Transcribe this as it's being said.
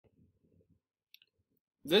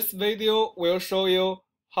This video will show you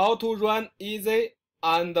how to run easy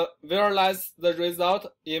and visualize the result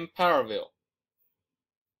in ParaView.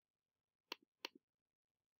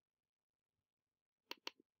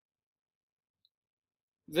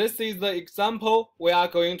 This is the example we are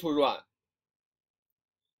going to run.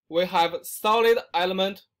 We have solid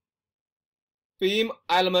element, beam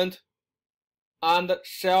element, and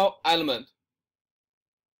shell element.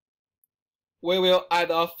 We will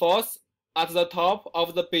add a force at the top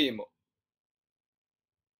of the beam,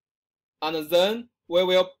 and then we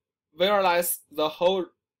will visualize the whole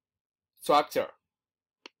structure.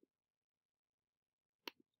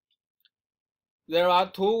 There are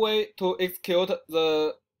two ways to execute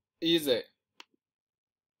the easy.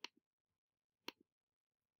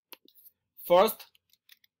 First,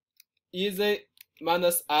 easy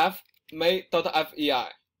 -f may.fei.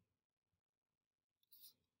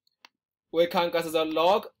 We can get the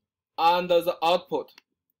log and the output.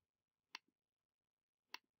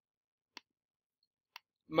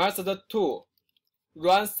 Method 2,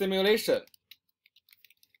 run simulation.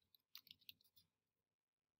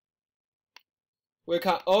 We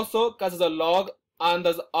can also get the log and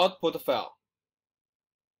the output file.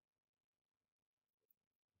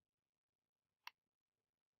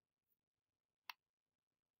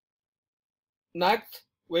 Next,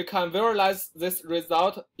 we can visualize this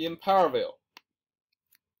result in ParaView.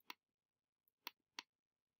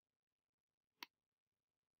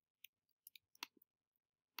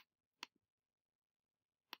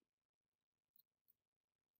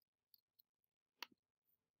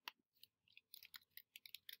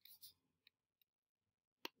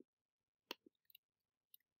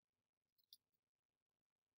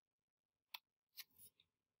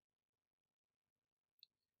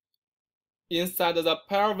 Inside the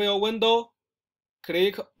ParaView window,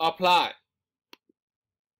 click Apply.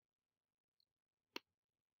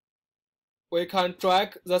 We can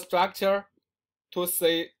drag the structure to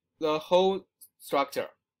see the whole structure.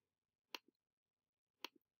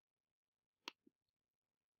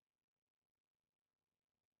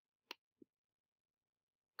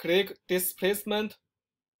 Click Displacement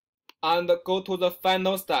and go to the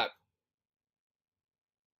final step.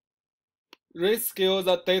 Rescale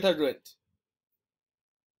the data range.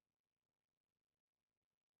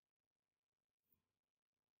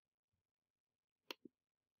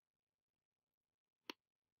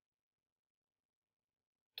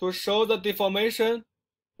 To show the deformation,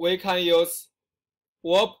 we can use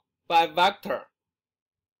warp by vector.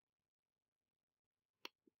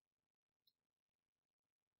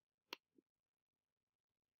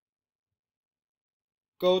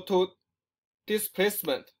 Go to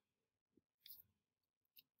Displacement.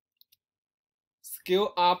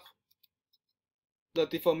 Scale up the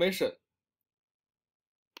deformation.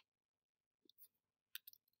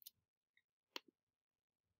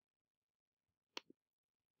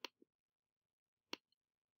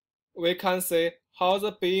 We can see how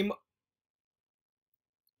the beam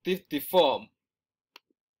deform.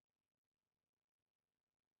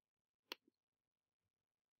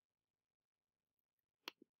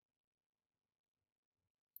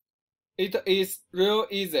 It is real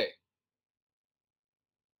easy.